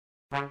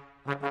Look,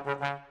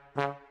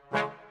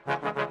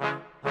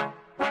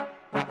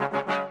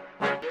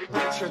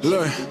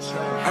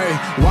 hey,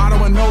 why do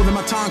I know that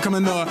my time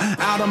coming up?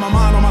 Out of my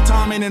mind, on my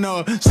time ain't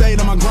enough. Stayed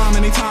on my grind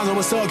many times, I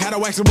was stuck. Had to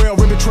wax the rail,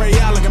 rip it tray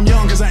out like I'm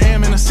young, cause I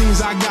am in the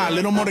scenes I got.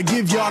 Little more to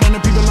give y'all than the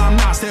people I'm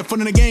not. Step foot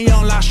in the game,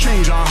 young lives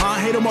change,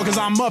 Hate them more cause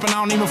I'm up and I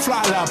don't even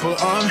fly loud. But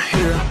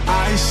here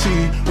I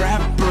see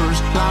rappers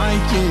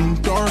lying,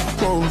 dark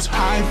roads,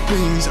 high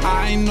things.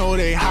 I know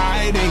they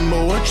hiding,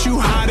 but what you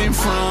hiding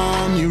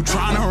from? You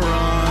tryna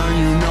run,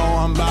 you know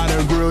I'm about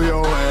to grill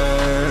your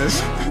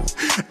ass.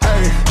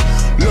 Hey.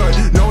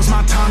 Look, know it's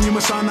my time, you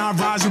must not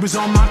rise. You was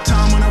on my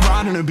time when I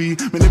ride in the beat.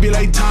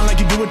 Manipulate time like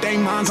you do with they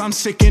minds. I'm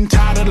sick and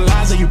tired of the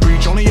lies that you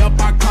preach. Only up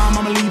I climb,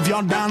 I'ma leave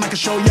y'all down. I can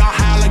show y'all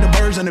how like the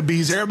birds and the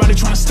bees. Everybody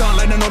trying to stunt,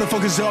 let them know the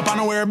focus up. I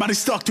know everybody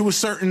stuck to a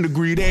certain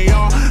degree. They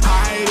all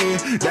hide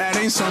it, that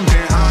ain't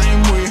something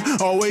I'm with.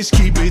 Always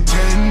keep it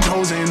 10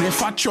 toes, and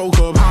if I choke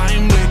up,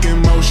 I'm licking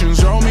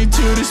emotions. Roll me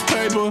to this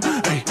paper,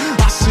 hey,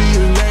 I see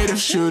you later.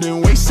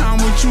 Shouldn't waste time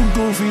with you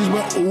goofies,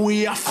 but ooh,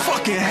 I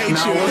fucking hate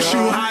now you. Now what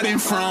you hiding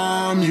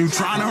from? You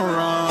tryna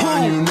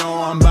run, you know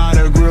I'm about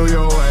to grill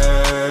your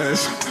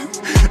ass.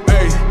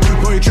 Hey,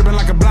 boy, you tripping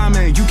like a blind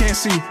man, you can't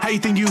see. How you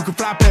think you could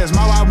fly past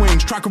my wide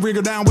wings? Try to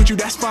wriggle down with you,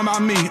 that's fine by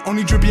me.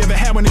 Only drip you ever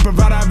had when they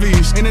provide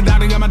IVs. Ain't a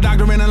doctor, got my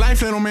doctor in a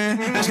life, little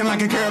man. Asking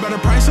like I care about the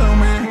price, little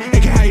man.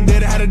 It can how you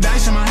did it, had a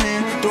dice in my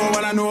hand. Doing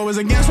what I knew I was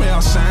against, what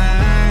y'all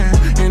saying.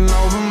 And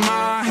over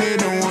my head,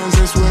 the ones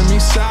that's with me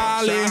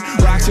solid.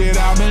 Rocks it,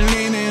 I've been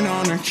leaning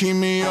on to keep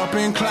me up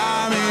and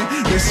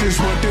climbing. This is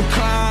what the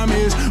climb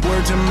is.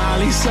 Word to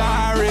Miley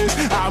Cyrus,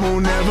 I will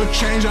never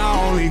change, I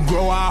only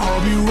grow. I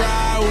hope you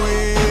ride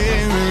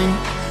with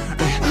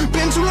me.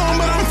 Been too long,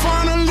 but I'm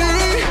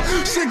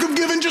finally sick of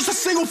giving just a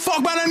single fuck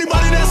about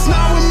anybody that's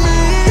not with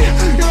me.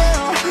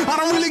 Yeah, I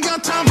don't really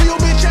got time for your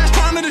bitch ass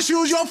trying to just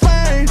use your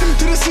fame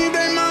to deceive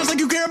their minds like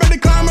you care about the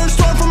climbers.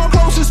 Start from our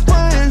closest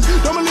friends.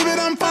 Don't believe it,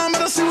 I'm fine,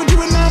 but I see what you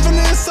been on from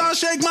this. I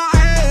shake my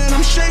head,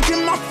 I'm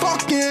shaking my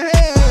fucking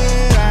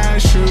head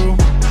at you.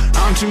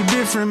 I'm too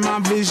different, my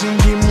vision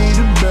give me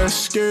the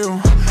best skill.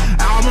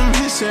 Album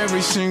hits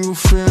every single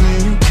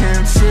feeling you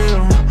can't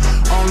feel.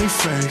 Only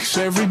fakes,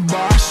 every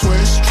bar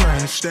swears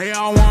trash. They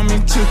all want me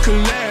to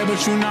collab,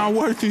 but you're not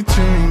worth it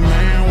to me,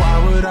 man.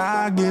 Why would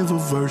I give a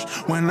verse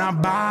when I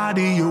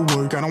body your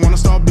work? I don't wanna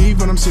start beef,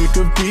 but I'm sick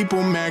of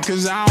people mad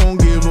cause I won't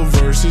give a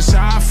verse. It's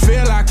how I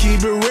feel, I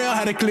keep it real.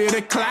 How to clear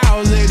the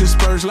clouds, they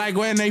disperse. Like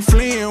when they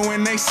fleeing,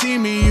 when they see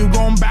me, you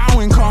gon' bow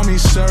and call me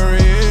sir,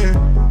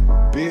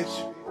 yeah.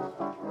 Bitch.